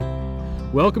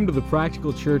Welcome to the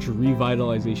Practical Church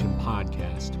Revitalization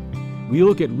Podcast. We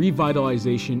look at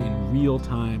revitalization in real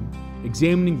time,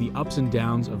 examining the ups and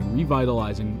downs of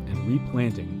revitalizing and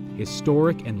replanting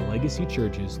historic and legacy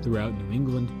churches throughout New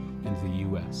England and the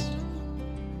U.S.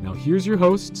 Now here's your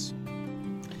hosts.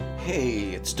 Hey,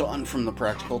 it's Don from the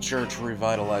Practical Church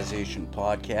Revitalization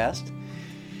Podcast.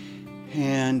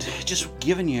 And just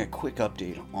giving you a quick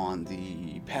update on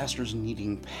the Pastors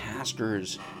Needing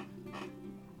Pastors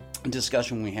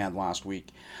discussion we had last week.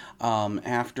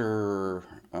 After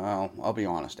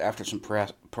some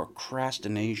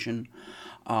procrastination,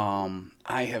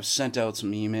 I have sent out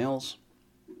some emails.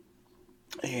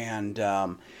 And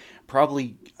I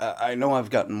know I've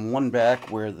gotten one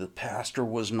back where the pastor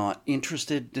was not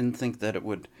interested, didn't think that it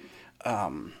would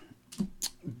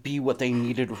be what they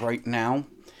needed right now.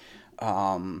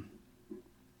 But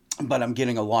I'm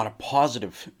getting a lot of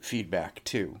positive feedback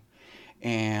too.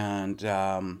 And,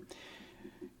 like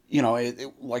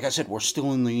I said, we're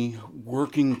still in the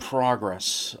working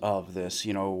progress of this.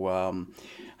 How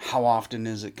often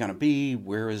is it going to be?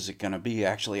 Where is it going to be?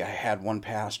 Actually, I had one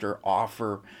pastor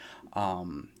offer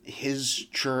his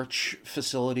church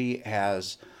facility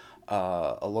as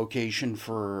a location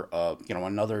for,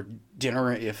 another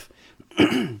dinner if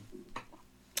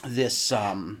this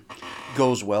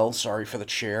goes well. Sorry for the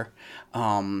chair.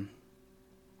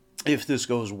 If this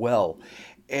goes well.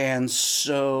 And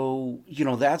so,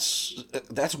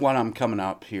 that's what I'm coming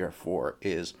up here for.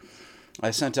 Is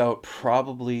I sent out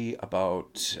probably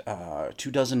about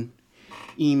 24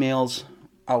 emails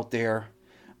out there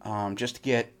just to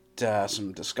get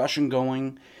some discussion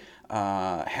going,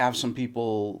 have some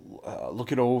people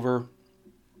look it over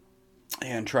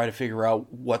and try to figure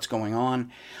out what's going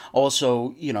on.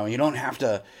 Also, you don't have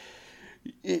to,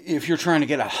 if you're trying to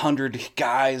get 100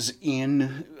 guys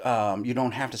in, you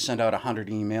don't have to send out 100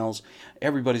 emails.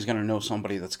 Everybody's going to know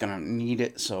somebody that's going to need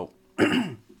it. So,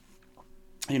 I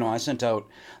sent out,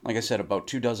 like I said, about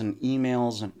 24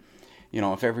 emails. And,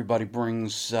 if everybody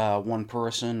brings one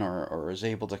person or is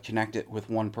able to connect it with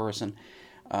one person,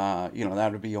 that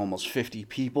would be almost 50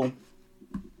 people.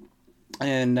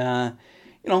 And,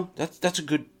 that's a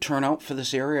good turnout for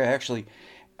this area. Actually,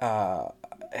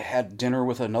 had dinner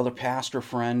with another pastor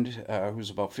friend who's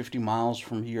about 50 miles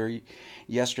from here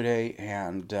yesterday,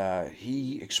 and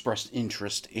he expressed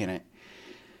interest in it.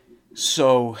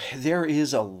 So there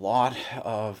is a lot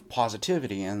of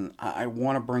positivity, and I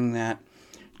want to bring that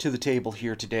to the table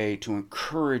here today to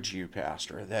encourage you,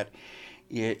 Pastor, that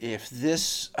if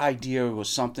this idea was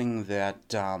something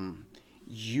that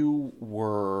you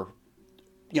were,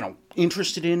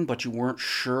 interested in, but you weren't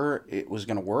sure it was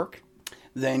going to work,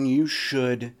 then you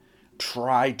should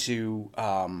try to,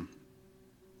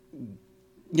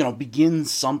 begin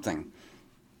something.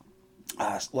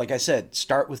 Like I said,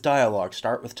 start with dialogue.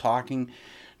 Start with talking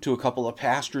to a couple of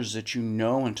pastors that you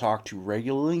know and talk to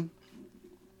regularly.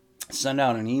 Send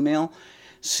out an email.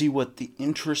 See what the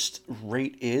interest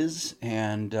rate is,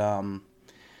 and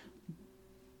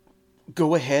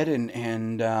go ahead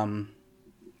and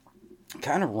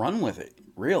kind of run with it,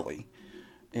 really.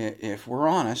 If we're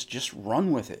honest, just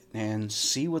run with it and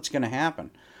see what's going to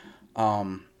happen.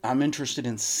 I'm interested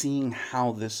in seeing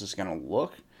how this is going to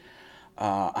look.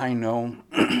 I know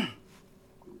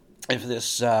if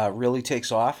this really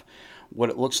takes off, what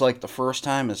it looks like the first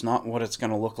time is not what it's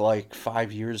going to look like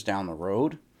 5 years down the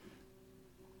road.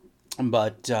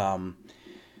 But,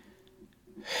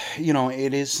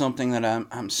 it is something that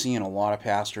I'm seeing a lot of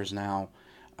pastors now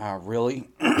really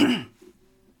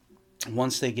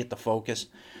once they get the focus,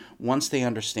 once they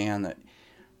understand that,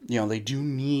 they do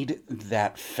need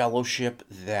that fellowship,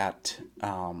 that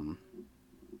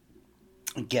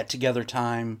get-together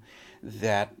time,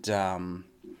 that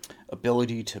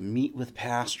ability to meet with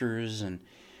pastors, and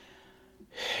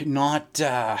not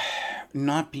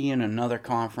be in another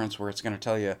conference where it's going to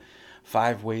tell you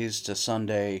 5 ways to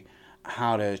Sunday,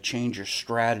 how to change your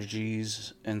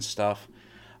strategies and stuff.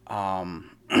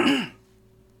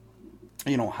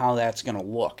 How that's going to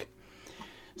look.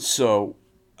 So,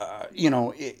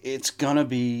 it's going to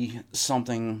be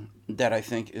something that I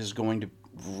think is going to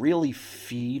really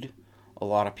feed a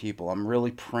lot of people. I'm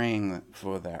really praying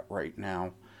for that right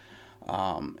now.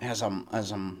 As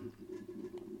I'm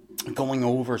going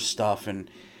over stuff and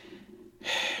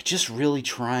just really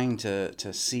trying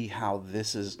to see how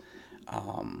this is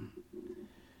going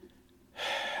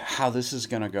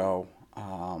to go.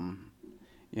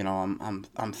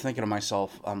 I'm thinking to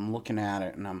myself, I'm looking at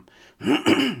it, and I'm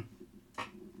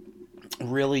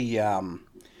really, I'm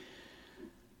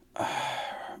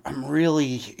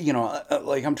really,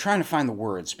 I'm trying to find the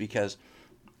words, because,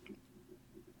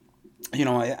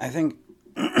 I think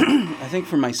I think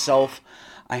for myself,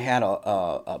 I had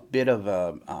a bit of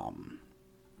a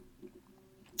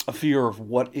fear of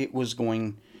what it was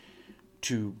going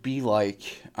to be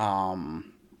like. A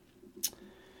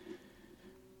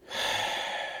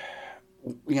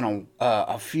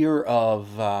fear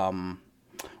of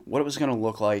what it was going to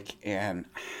look like and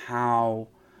how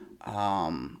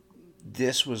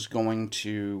this was going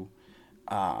to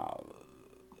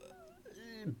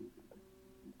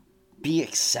be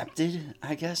accepted,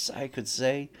 I guess I could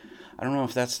say. I don't know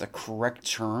if that's the correct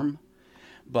term,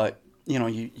 but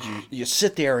you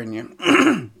sit there and you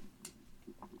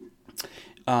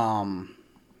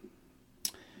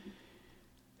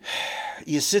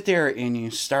you sit there and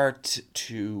you start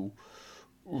to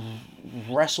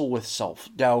wrestle with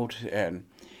self-doubt, and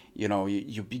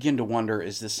you begin to wonder,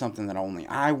 is this something that only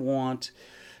I want?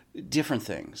 Different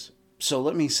things. So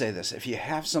let me say this: if you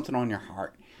have something on your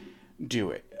heart, do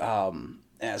it.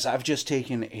 As I've just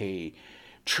taken a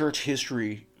church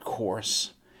history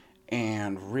course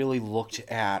and really looked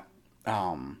at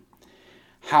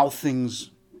how things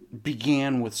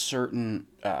began with certain,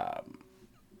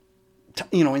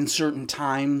 in certain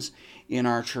times in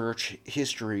our church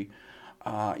history,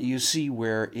 you see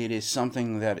where it is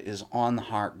something that is on the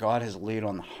heart. God has laid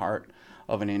on the heart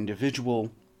of an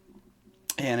individual,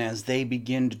 and as they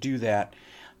begin to do that,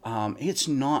 it's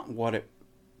not what it,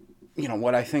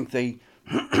 what I think they,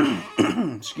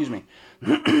 excuse me,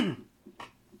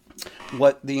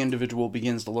 what the individual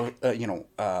begins to look,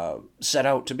 set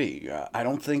out to be. I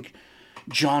don't think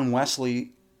John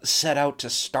Wesley set out to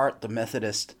start the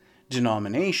Methodist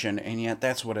denomination, and yet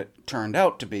that's what it turned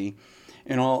out to be.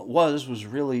 And all it was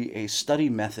really a study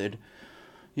method,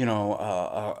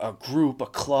 a group, a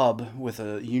club with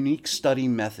a unique study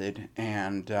method,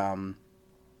 and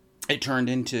it turned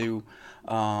into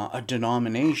a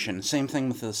denomination. Same thing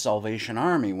with the Salvation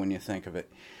Army when you think of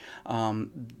it.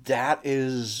 That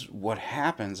is what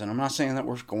happens, and I'm not saying that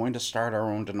we're going to start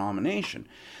our own denomination.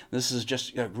 This is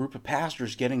just a group of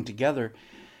pastors getting together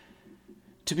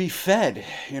to be fed,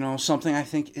 something I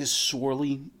think is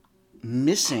sorely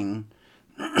missing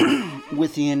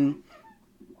within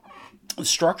the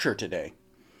structure today.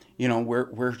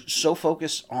 We're so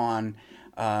focused on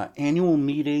annual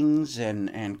meetings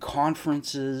and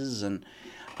conferences and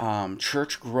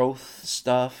church growth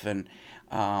stuff and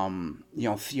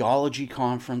theology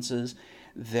conferences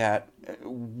that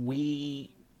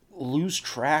we lose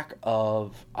track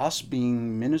of us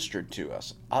being ministered to,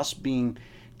 us being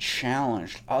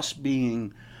challenged, us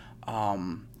being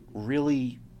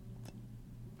really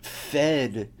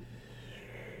fed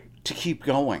to keep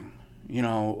going.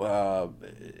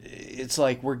 It's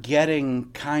like we're getting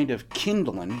kind of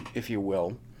kindling, if you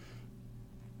will.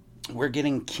 We're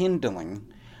getting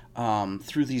kindling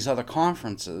through these other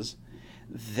conferences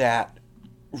that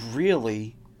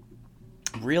really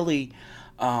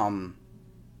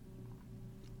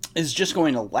is just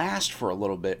going to last for a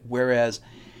little bit. Whereas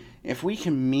if we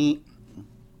can meet,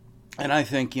 and I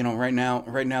think, right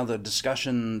now the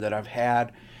discussion that I've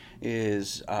had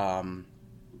is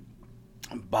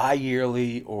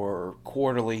bi-yearly or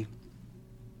quarterly.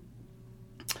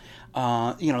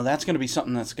 That's going to be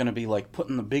something that's going to be like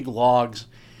putting the big logs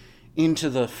into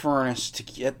the furnace to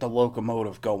get the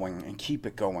locomotive going and keep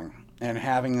it going, and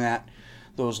having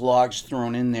those logs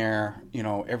thrown in there,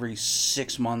 every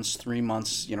 6 months, 3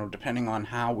 months, depending on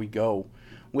how we go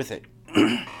with it.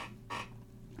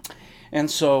 And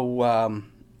so,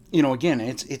 again,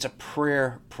 it's a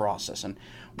prayer process, and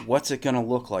what's it going to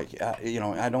look like?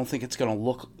 I don't think it's going to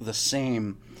look the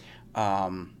same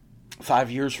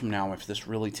 5 years from now if this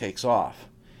really takes off.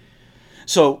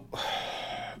 So,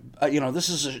 this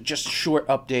is just a short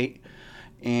update,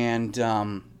 and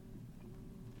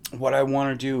what I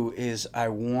want to do is I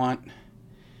want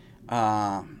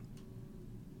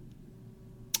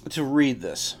to read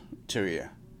this to you.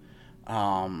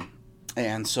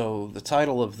 And so the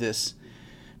title of this,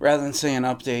 rather than say an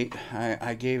update,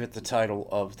 I gave it the title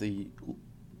of the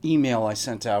email I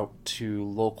sent out to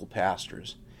local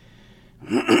pastors.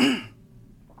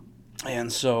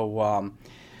 And so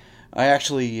I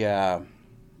actually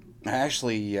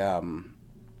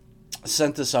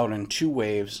sent this out in 2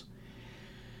 waves.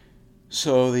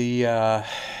 So the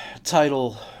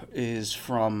title is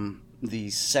from the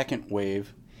second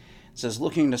wave. It says,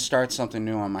 "Looking to start something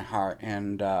new on my heart."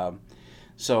 And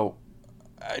so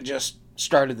I just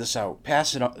started this out.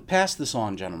 Pass this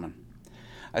on, gentlemen.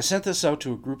 I sent this out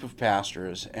to a group of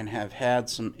pastors and have had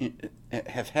some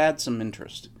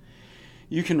interest.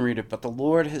 You can read it, but the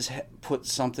Lord has put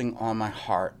something on my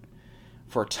heart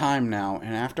for a time now,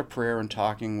 and after prayer and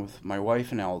talking with my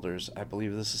wife and elders, I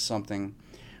believe this is something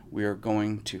we are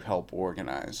going to help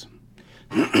organize.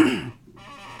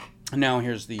 Now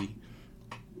here's the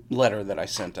letter that I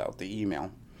sent out, the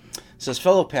email. It says,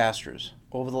 fellow pastors,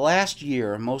 over the last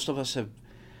year, most of us have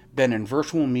been in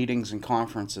virtual meetings and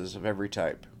conferences of every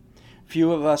type.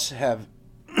 Few of us have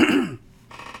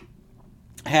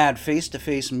had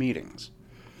face-to-face meetings,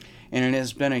 and it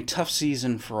has been a tough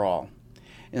season for all.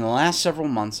 In the last several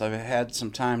months, I've had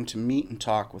some time to meet and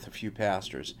talk with a few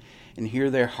pastors and hear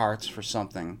their hearts for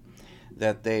something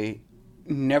that they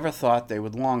never thought they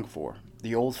would long for,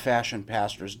 the old-fashioned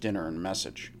pastor's dinner and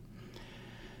message.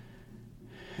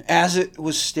 As it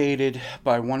was stated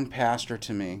by one pastor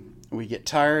to me, we get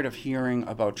tired of hearing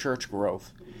about church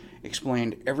growth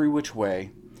explained every which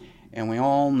way, and we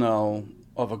all know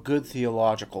of a good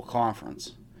theological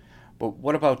conference. But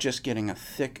what about just getting a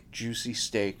thick, juicy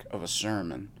steak of a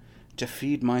sermon to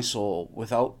feed my soul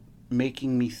without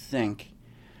making me think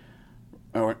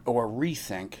or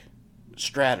rethink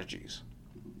strategies?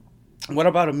 What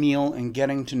about a meal and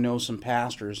getting to know some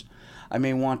pastors I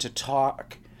may want to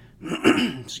talk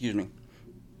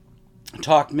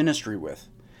talk ministry with,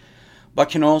 but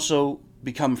can also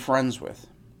become friends with?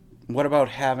 What about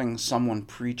having someone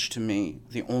preach to me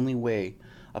the only way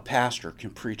a pastor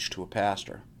can preach to a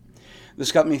pastor?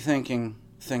 This got me thinking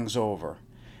things over.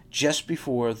 Just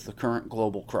before the current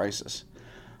global crisis,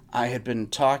 I had been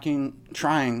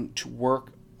trying to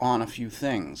work on a few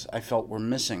things I felt were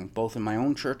missing, both in my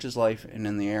own church's life and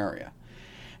in the area.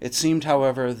 It seemed,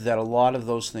 however, that a lot of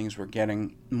those things were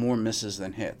getting more misses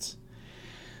than hits.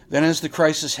 Then as the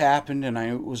crisis happened and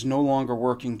I was no longer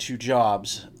working 2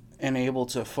 jobs and able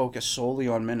to focus solely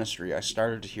on ministry, I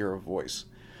started to hear a voice.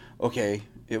 Okay,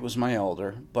 it was my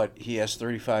elder, but he has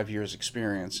 35 years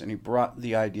experience, and he brought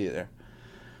the idea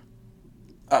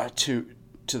to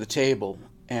the table.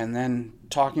 And then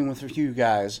talking with a few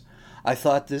guys, I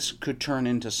thought this could turn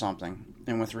into something.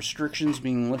 And with restrictions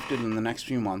being lifted in the next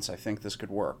few months, I think this could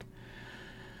work.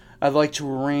 I'd like to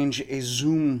arrange a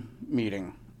Zoom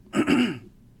meeting.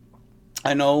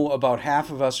 I know about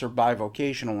half of us are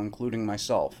bivocational, including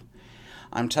myself.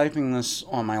 I'm typing this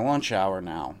on my lunch hour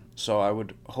now, so I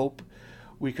would hope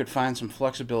we could find some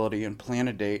flexibility and plan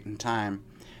a date and time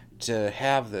to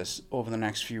have this over the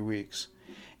next few weeks.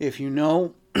 If you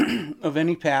know of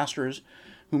any pastors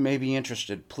who may be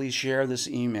interested, please share this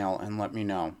email and let me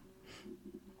know.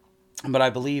 But I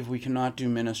believe we cannot do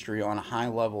ministry on a high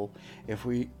level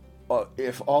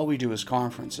if all we do is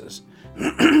conferences.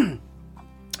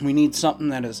 We need something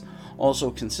that is also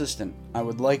consistent. I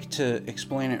would like to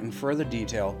explain it in further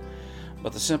detail,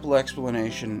 but the simple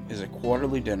explanation is a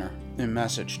quarterly dinner and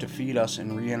message to feed us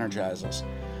and re-energize us,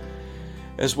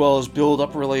 as well as build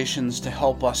up relations to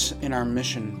help us in our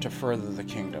mission to further the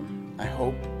kingdom. I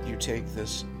hope you take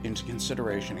this into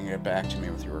consideration and get back to me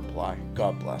with your reply.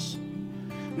 God bless.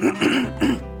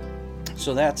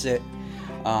 So that's it.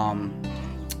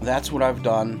 That's what I've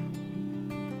done.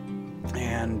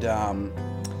 And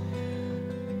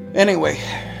anyway,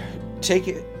 take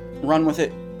it, run with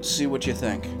it, see what you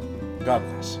think. God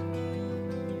bless.